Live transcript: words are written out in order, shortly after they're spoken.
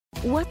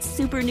What's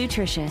super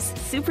nutritious,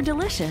 super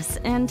delicious,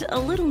 and a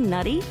little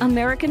nutty?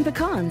 American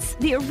pecans,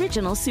 the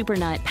original super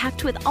nut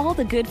packed with all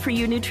the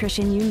good-for-you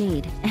nutrition you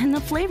need and the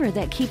flavor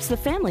that keeps the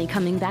family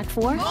coming back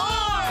for more.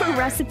 For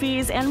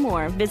recipes and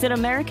more, visit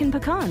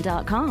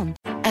AmericanPecan.com.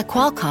 At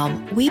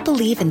Qualcomm, we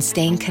believe in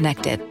staying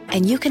connected,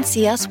 and you can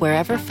see us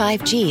wherever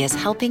 5G is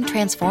helping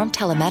transform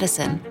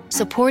telemedicine,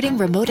 supporting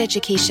remote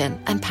education,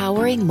 and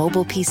powering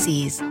mobile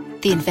PCs.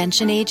 The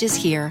invention age is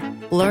here.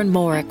 Learn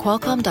more at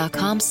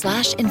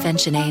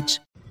qualcomm.com/inventionage.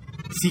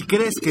 Si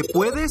crees que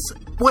puedes,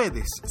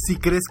 puedes. Si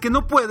crees que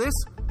no puedes,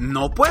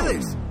 no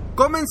puedes.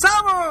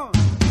 ¡Comenzamos!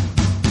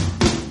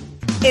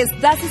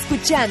 Estás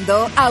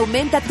escuchando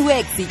Aumenta tu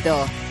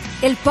éxito,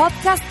 el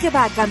podcast que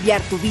va a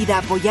cambiar tu vida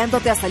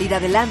apoyándote a salir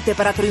adelante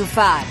para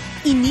triunfar.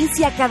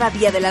 Inicia cada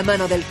día de la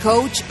mano del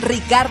coach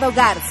Ricardo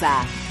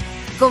Garza,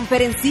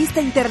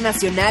 conferencista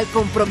internacional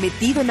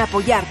comprometido en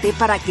apoyarte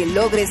para que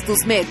logres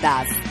tus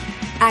metas.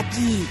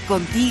 Aquí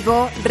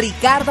contigo,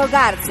 Ricardo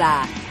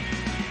Garza.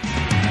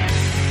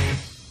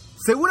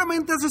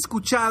 Seguramente has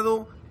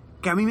escuchado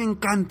que a mí me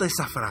encanta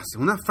esa frase,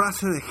 una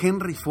frase de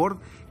Henry Ford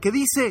que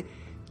dice: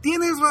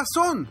 tienes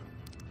razón,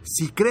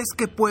 si crees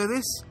que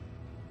puedes,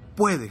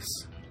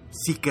 puedes.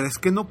 Si crees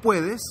que no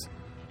puedes,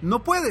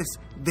 no puedes.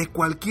 De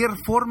cualquier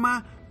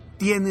forma,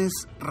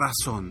 tienes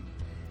razón.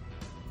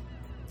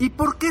 ¿Y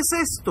por qué es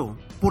esto?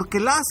 Porque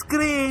las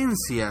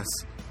creencias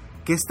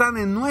que están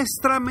en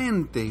nuestra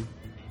mente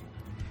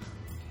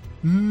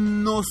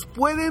nos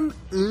pueden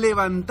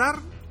levantar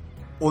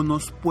o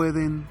nos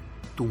pueden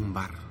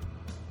tumbar.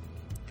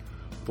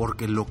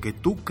 Porque lo que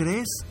tú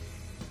crees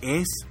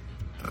es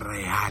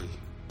real.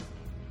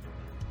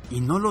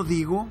 Y no lo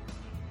digo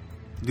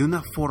de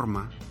una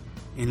forma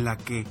en la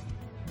que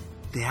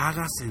te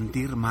haga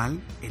sentir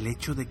mal el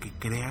hecho de que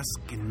creas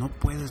que no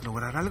puedes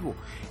lograr algo.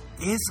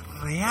 Es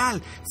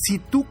real. Si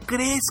tú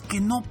crees que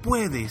no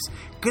puedes,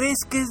 crees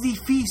que es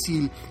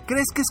difícil,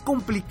 crees que es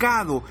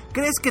complicado,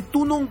 crees que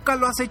tú nunca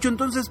lo has hecho,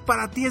 entonces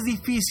para ti es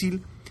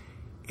difícil,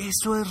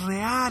 eso es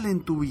real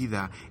en tu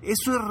vida,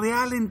 eso es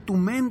real en tu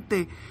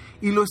mente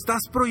y lo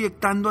estás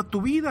proyectando a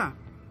tu vida.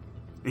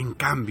 En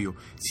cambio,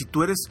 si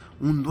tú eres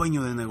un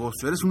dueño de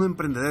negocio, eres un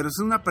emprendedor, eres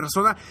una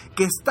persona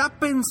que está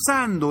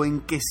pensando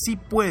en que sí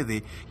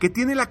puede, que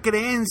tiene la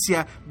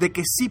creencia de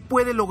que sí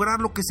puede lograr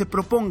lo que se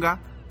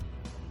proponga,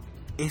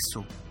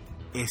 eso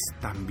es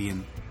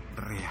también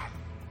real.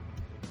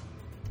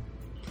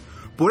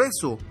 Por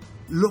eso,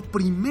 lo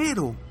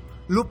primero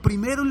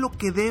en lo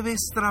que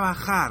debes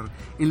trabajar,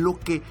 en lo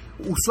que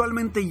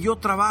usualmente yo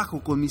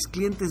trabajo con mis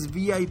clientes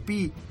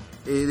VIP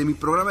de mi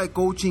programa de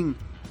coaching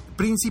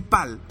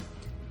principal,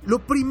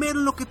 lo primero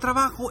en lo que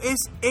trabajo es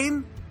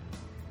en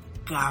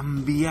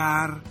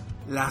cambiar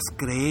las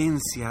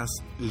creencias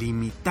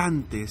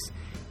limitantes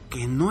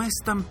que no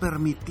están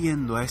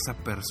permitiendo a esa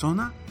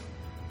persona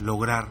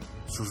lograr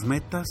sus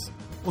metas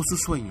o sus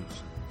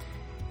sueños.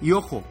 Y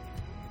ojo,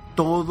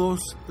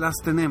 todos las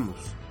tenemos.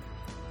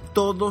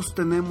 Todos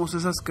tenemos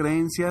esas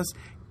creencias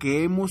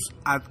que hemos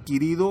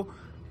adquirido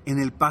en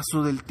el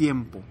paso del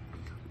tiempo.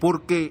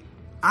 Porque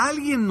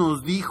alguien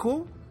nos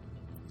dijo,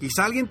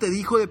 quizá alguien te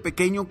dijo de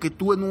pequeño que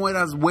tú no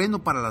eras bueno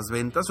para las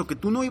ventas, o que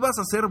tú no ibas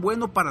a ser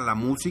bueno para la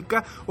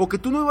música, o que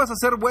tú no ibas a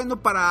ser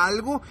bueno para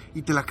algo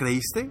y te la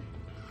creíste.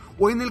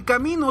 O en el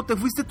camino te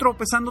fuiste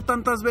tropezando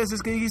tantas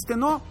veces que dijiste,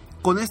 no,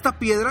 con esta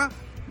piedra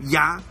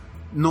ya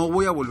no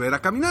voy a volver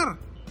a caminar.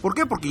 ¿Por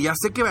qué? Porque ya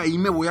sé que ahí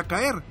me voy a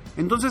caer.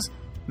 Entonces,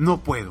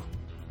 no puedo.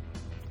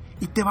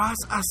 Y te vas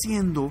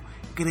haciendo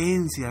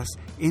creencias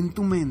en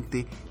tu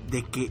mente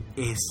de que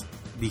es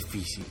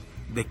difícil,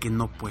 de que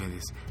no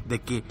puedes,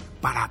 de que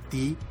para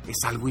ti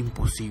es algo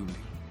imposible.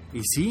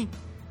 Y sí,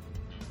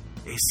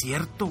 es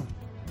cierto.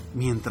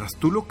 Mientras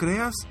tú lo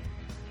creas,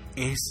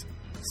 es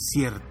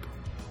cierto.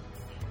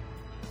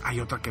 Hay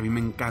otra que a mí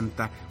me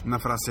encanta, una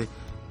frase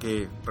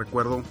que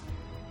recuerdo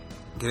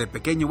que de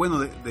pequeño,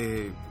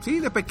 de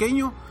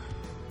pequeño,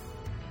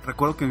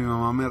 recuerdo que mi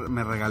mamá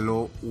me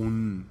regaló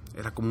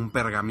era como un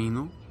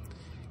pergamino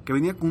que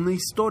venía con una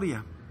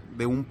historia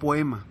de un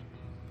poema.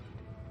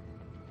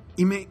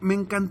 Y me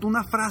encantó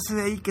una frase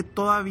de ahí que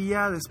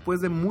todavía después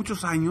de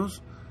muchos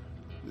años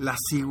la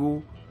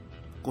sigo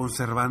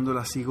conservando,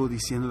 la sigo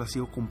diciendo, la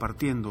sigo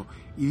compartiendo.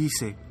 Y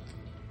dice: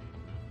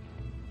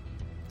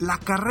 la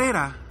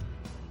carrera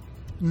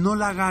no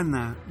la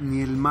gana ni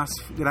el más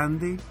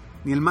grande,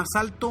 ni el más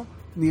alto,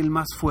 ni el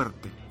más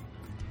fuerte.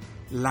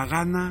 La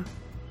gana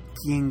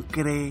quien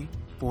cree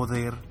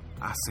poder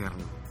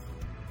hacerlo.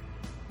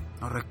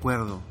 No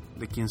recuerdo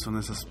de quién son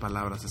esas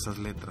palabras, esas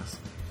letras,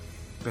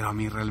 pero a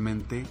mí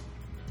realmente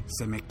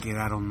se me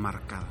quedaron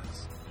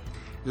marcadas.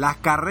 La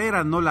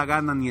carrera no la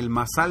gana ni el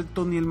más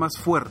alto ni el más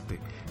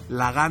fuerte.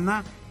 La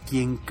gana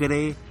quien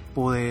cree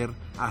poder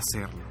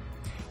hacerlo.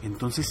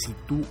 Entonces, si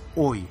tú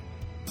hoy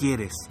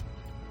quieres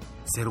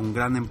ser un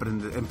gran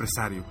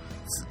empresario,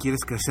 quieres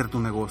crecer tu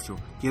negocio,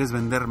 quieres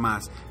vender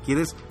más,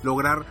 quieres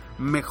lograr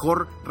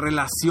mejor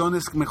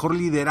relaciones, mejor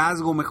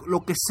liderazgo,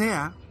 lo que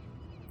sea,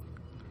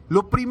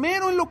 Lo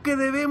primero en lo que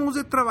debemos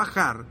de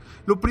trabajar,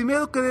 lo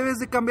primero que debes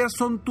de cambiar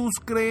son tus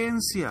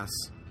creencias.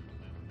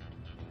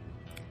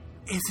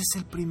 Ese es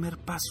el primer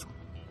paso.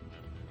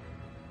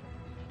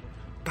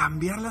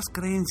 Cambiar las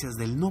creencias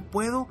del no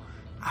puedo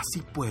a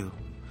sí puedo.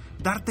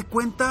 Darte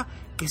cuenta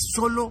que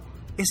solo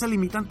esa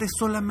limitante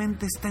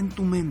solamente está en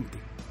tu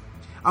mente.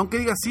 Aunque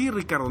digas, sí,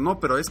 Ricardo, no,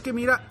 pero es que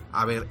mira,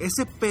 a ver,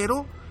 ese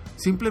pero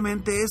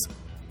simplemente es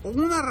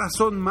una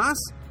razón más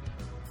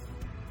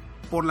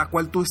por la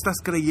cual tú estás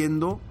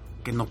creyendo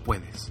que no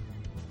puedes.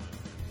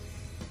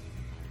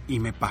 Y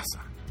me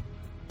pasa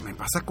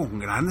con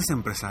grandes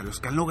empresarios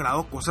que han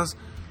logrado cosas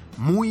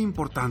muy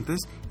importantes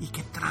y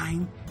que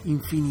traen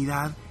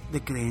infinidad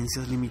de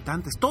creencias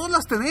limitantes. Todos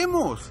las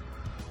tenemos,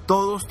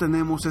 todos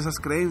tenemos esas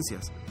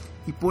creencias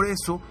y por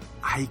eso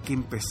hay que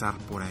empezar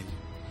por ahí.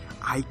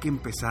 Hay que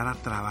empezar a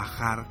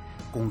trabajar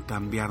con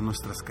cambiar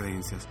nuestras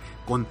creencias,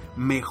 con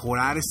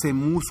mejorar ese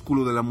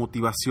músculo de la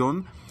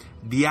motivación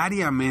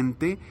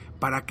diariamente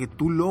para que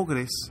tú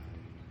logres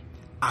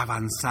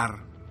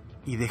avanzar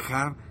y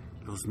dejar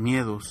los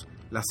miedos,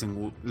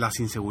 las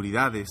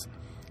inseguridades,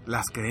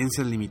 las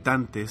creencias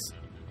limitantes,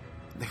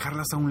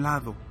 dejarlas a un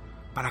lado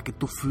para que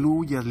tú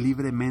fluyas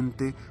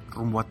libremente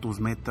rumbo a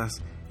tus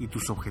metas y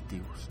tus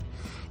objetivos.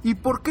 ¿Y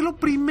por qué lo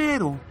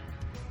primero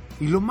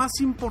y lo más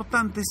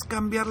importante es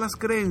cambiar las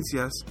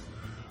creencias?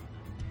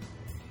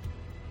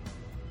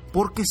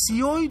 Porque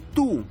si hoy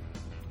tú,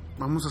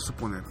 vamos a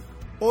suponer,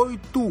 hoy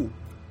tú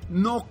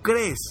no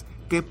crees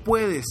que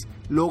puedes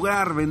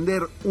lograr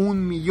vender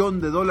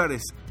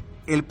 $1,000,000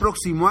 el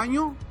próximo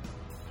año,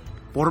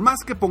 por más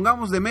que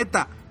pongamos de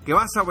meta que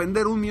vas a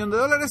vender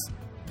 $1,000,000,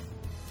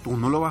 tú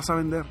no lo vas a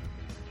vender.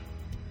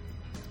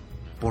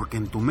 Porque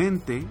en tu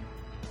mente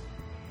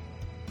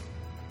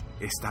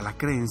está la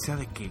creencia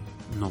de que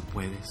no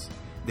puedes,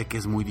 de que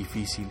es muy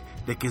difícil,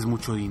 de que es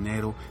mucho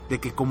dinero, de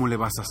que cómo le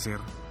vas a hacer.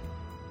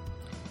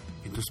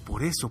 Entonces,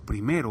 por eso,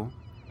 primero,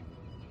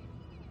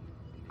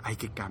 hay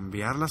que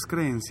cambiar las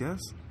creencias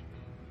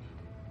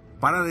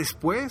para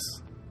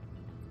después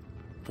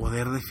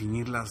poder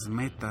definir las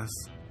metas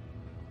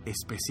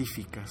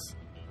específicas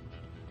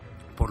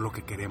por lo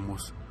que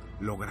queremos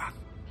lograr.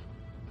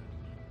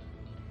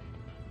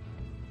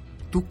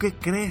 ¿Tú qué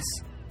crees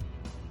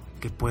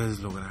que puedes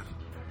lograr?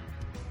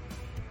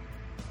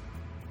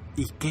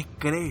 ¿Y qué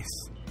crees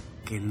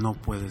que no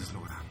puedes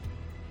lograr?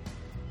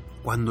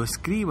 Cuando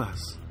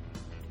escribas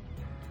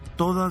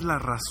todas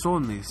las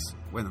razones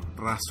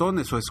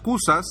o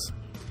excusas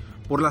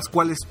por las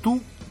cuales tú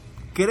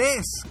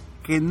crees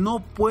que no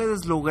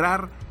puedes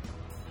lograr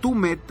tu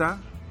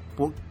meta,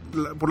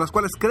 por las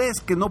cuales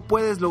crees que no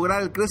puedes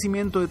lograr el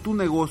crecimiento de tu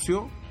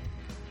negocio,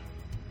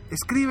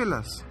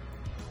 escríbelas.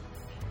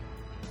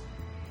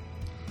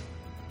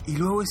 Y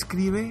luego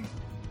escribe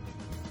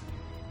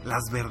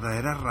las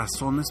verdaderas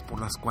razones por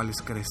las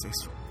cuales crees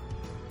eso.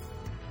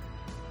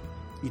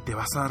 Y te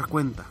vas a dar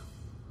cuenta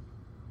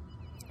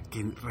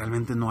que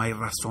realmente no hay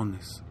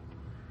razones.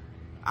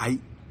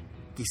 Hay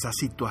quizás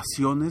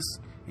situaciones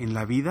en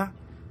la vida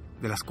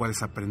de las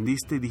cuales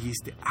aprendiste y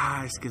dijiste,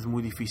 es que es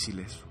muy difícil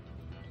eso.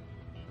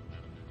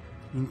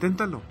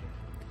 Inténtalo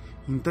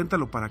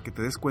para que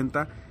te des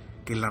cuenta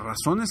que las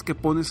razones que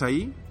pones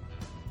ahí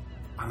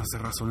van a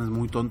ser razones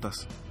muy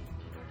tontas.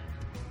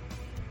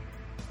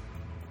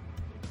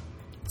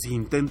 Si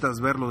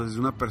intentas verlo desde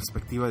una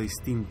perspectiva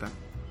distinta,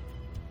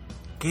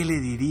 ¿qué le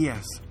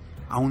dirías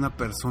a una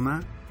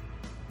persona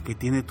que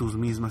tiene tus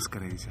mismas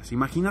creencias?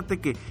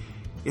 Imagínate que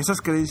esas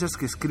creencias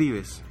que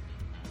escribes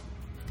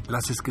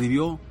las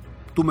escribió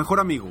tu mejor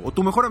amigo o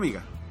tu mejor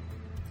amiga.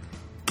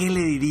 ¿Qué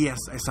le dirías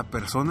a esa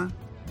persona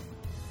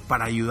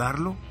para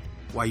ayudarlo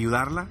o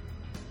ayudarla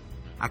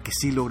a que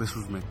sí logre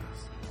sus metas?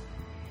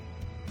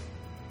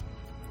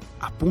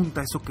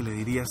 Apunta eso que le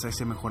dirías a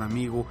ese mejor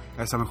amigo,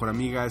 a esa mejor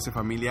amiga, a ese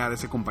familiar, a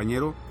ese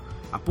compañero.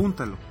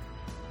 Apúntalo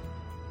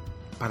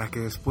para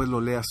que después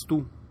lo leas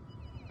tú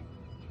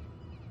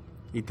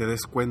y te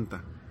des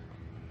cuenta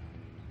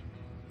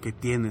que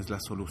tienes la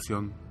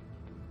solución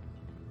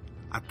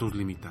a tus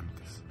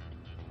limitantes.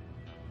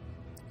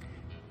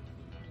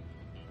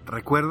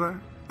 Recuerda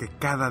que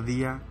cada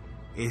día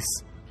es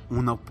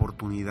una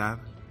oportunidad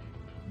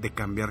de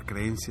cambiar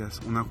creencias,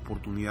 una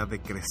oportunidad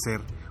de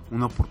crecer,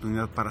 una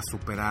oportunidad para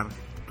superar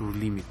tus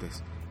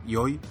límites. Y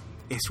hoy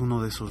es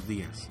uno de esos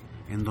días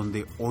en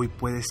donde hoy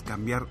puedes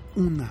cambiar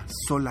una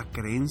sola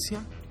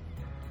creencia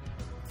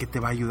que te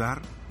va a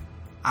ayudar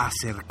a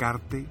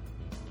acercarte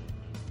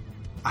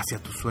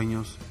hacia tus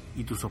sueños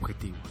y tus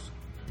objetivos.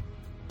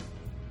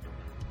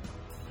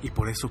 Y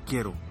por eso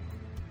quiero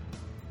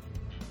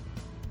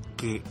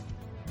que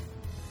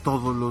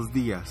todos los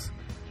días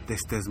te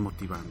estés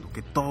motivando,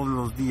 que todos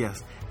los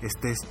días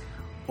estés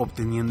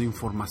obteniendo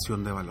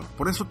información de valor.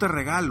 Por eso te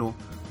regalo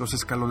los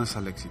escalones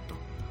al éxito.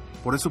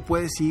 Por eso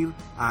puedes ir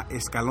a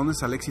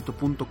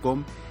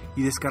escalonesalexito.com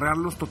y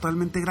descargarlos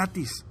totalmente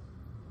gratis.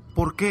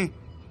 ¿Por qué?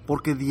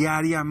 Porque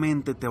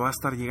diariamente te va a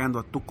estar llegando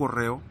a tu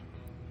correo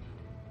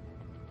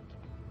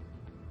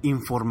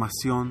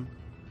información,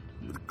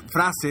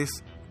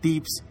 frases,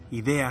 tips,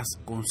 ideas,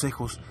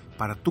 consejos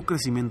para tu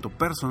crecimiento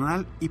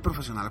personal y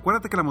profesional.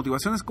 Acuérdate que la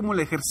motivación es como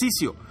el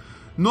ejercicio.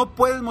 No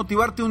puedes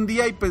motivarte un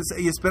día y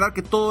esperar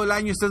que todo el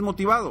año estés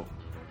motivado.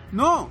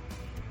 No.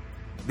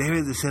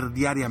 Debes de ser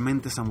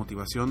diariamente esa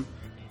motivación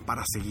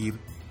para seguir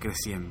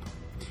creciendo.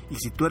 Y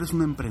si tú eres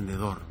un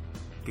emprendedor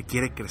que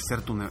quiere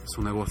crecer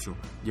su negocio,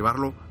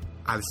 llevarlo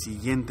al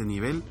siguiente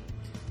nivel,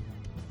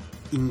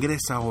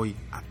 ingresa hoy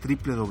a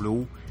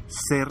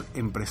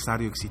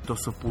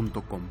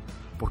www.serempresarioexitoso.com,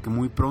 porque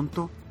muy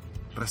pronto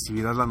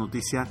recibirás la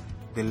noticia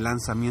del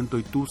lanzamiento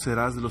y tú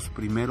serás de los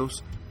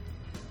primeros.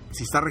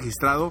 Si estás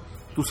registrado,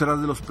 tú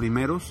serás de los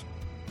primeros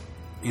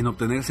en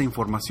obtener esa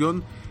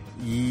información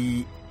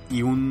y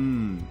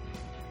un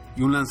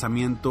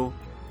lanzamiento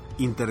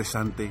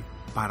interesante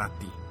para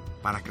ti,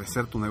 para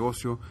crecer tu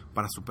negocio,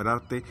 para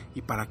superarte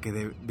y para que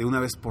de una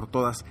vez por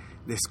todas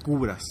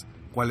descubras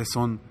cuáles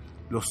son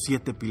los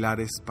 7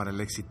 pilares para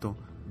el éxito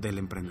del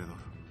emprendedor.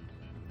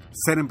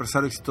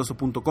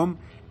 Serempresarioexitoso.com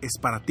es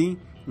para ti,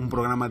 un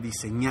programa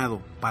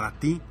diseñado para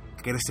ti,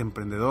 que eres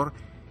emprendedor.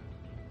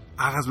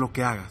 Hagas lo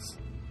que hagas,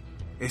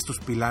 estos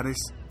pilares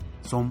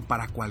son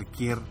para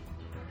cualquier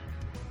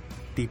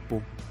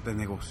tipo de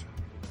negocio.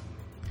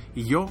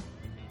 Y yo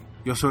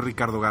soy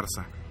Ricardo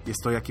Garza y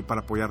estoy aquí para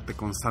apoyarte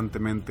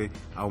constantemente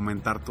a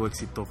aumentar tu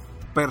éxito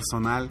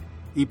personal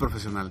y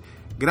profesional.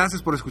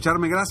 Gracias por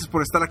escucharme, gracias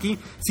por estar aquí.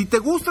 Si te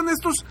gustan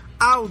estos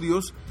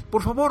audios,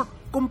 por favor,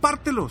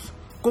 compártelos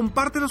con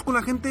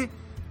la gente,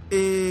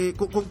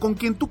 con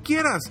quien tú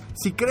quieras.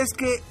 Si crees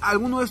que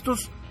alguno de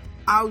estos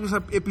audios,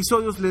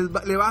 episodios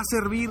le va a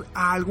servir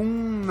a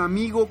algún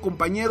amigo,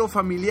 compañero,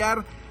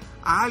 familiar,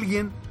 a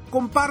alguien,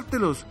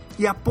 compártelos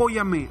y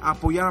apóyame a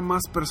apoyar a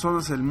más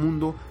personas del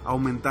mundo a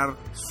aumentar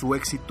su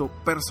éxito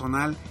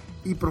personal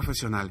y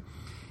profesional.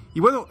 Y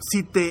bueno,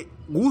 si te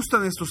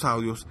gustan estos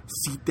audios,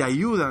 si te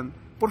ayudan,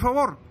 por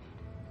favor,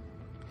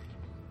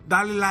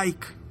 dale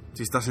like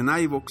si estás en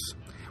iVoox,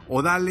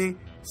 o dale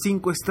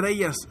 5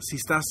 estrellas si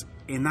estás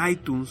en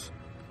iTunes,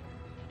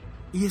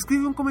 y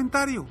escribe un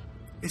comentario,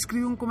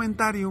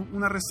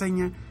 una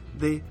reseña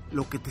de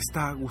lo que te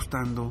está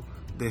gustando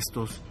de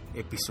estos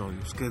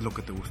episodios, qué es lo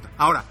que te gusta.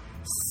 Ahora,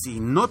 si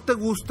no te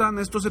gustan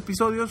estos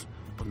episodios,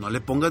 pues no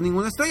le pongas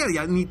ninguna estrella,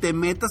 ya ni te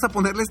metas a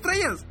ponerle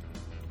estrellas,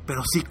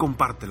 pero sí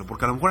compártelo,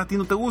 porque a lo mejor a ti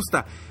no te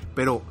gusta,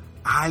 pero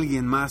a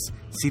alguien más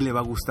sí le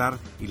va a gustar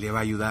y le va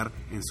a ayudar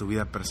en su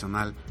vida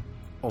personal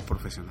o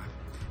profesional.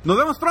 Nos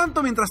vemos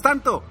pronto. Mientras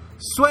tanto,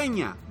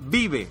 sueña,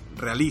 vive,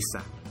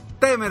 realiza.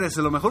 Te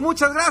mereces lo mejor.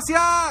 ¡Muchas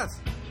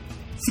gracias!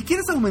 Si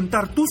quieres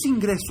aumentar tus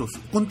ingresos,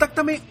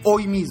 contáctame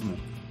hoy mismo.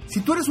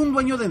 Si tú eres un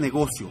dueño de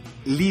negocio,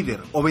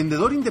 líder o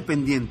vendedor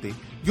independiente,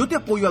 yo te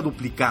apoyo a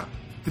duplicar,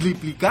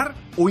 triplicar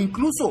o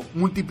incluso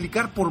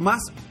multiplicar por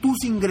más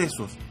tus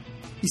ingresos.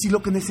 Y si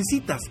lo que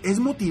necesitas es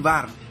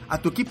motivar a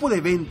tu equipo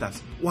de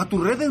ventas o a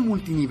tu red de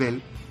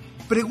multinivel,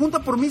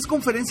 pregunta por mis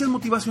conferencias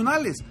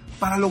motivacionales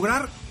para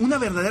lograr una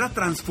verdadera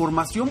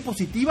transformación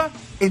positiva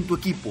en tu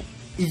equipo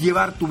y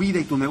llevar tu vida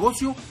y tu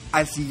negocio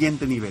al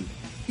siguiente nivel.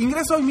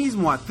 Ingresa hoy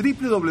mismo a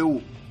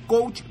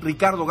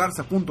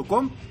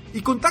www.coachricardogarza.com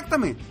y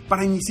contáctame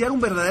para iniciar un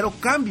verdadero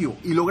cambio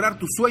y lograr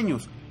tus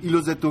sueños y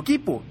los de tu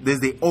equipo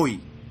desde hoy.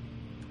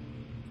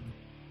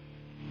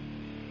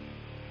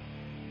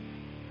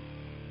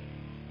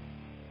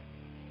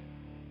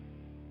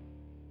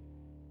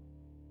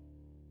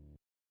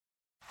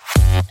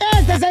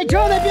 Este es el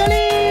show de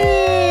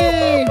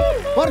Piolín,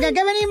 porque aquí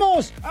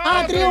venimos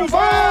a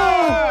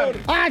triunfar,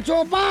 a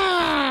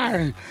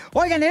chupar.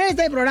 Oigan, en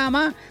este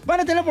programa van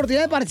a tener la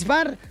oportunidad de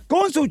participar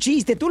con su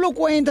chiste. Tú lo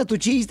cuentas, tu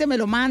chiste, me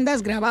lo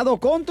mandas grabado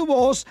con tu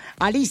voz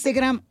al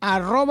Instagram,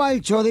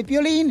 @el show de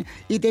Piolín,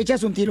 y te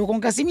echas un tiro con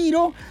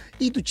Casimiro,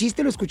 y tu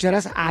chiste lo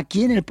escucharás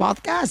aquí en el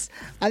podcast.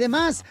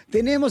 Además,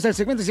 tenemos el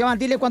segmento que se llama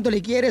Dile Cuánto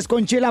Le Quieres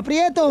con Chela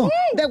Prieto,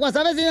 de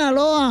Guasave,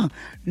 Sinaloa.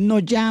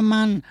 Nos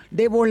llaman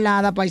de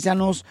volada,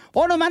 paisanos,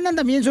 o nos mandan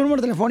también su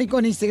número telefónico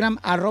en Instagram,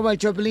 @el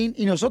show de Piolín,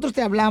 y nosotros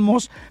te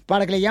hablamos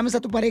para que le llames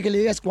a tu pareja y le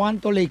digas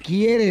cuánto le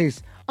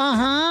quieres.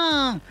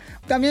 Ajá.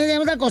 También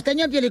tenemos al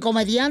costeño, el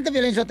piolicomediante,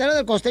 Piolinsotelo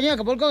del costeño de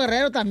Acapulco,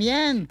 Guerrero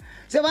también.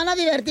 Se van a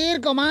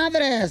divertir,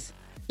 comadres.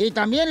 Y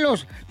también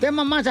los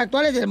temas más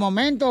actuales del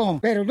momento.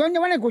 Pero ¿dónde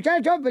van a escuchar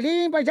el show de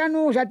Piolín,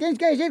 paisano? O sea, tienes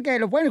que decir que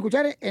lo pueden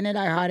escuchar en el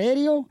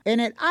iHeartRadio. En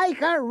el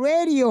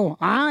iHeartRadio.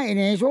 Ah, en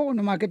eso,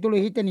 nomás que tú lo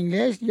dijiste en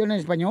inglés, yo en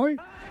español.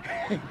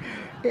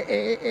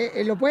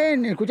 Lo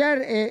pueden escuchar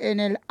en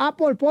el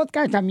Apple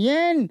Podcast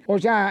también. O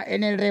sea,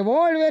 en el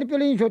Revolver,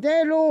 Piolín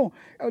Sotelo.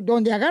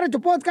 Donde agarran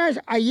tu podcast,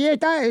 ahí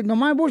está.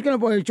 Nomás búsquenlo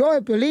por el show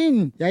de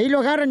Piolín. Y ahí lo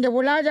agarran de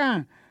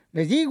volada.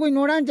 Les digo,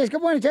 ignorantes, ¿qué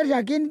pueden hacerse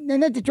aquí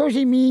en este show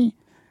sin mí?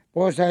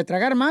 Pues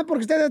tragar más,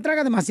 porque ustedes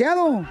tragan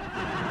demasiado.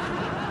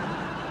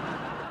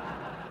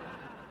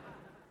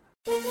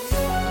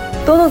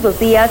 Todos los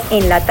días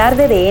en la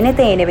tarde de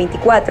NTN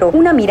 24,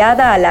 una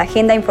mirada a la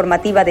agenda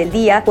informativa del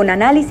día con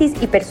análisis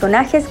y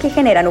personajes que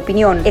generan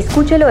opinión.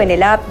 Escúchelo en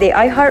el app de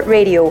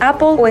iHeartRadio,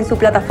 Apple o en su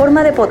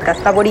plataforma de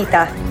podcast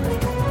favorita.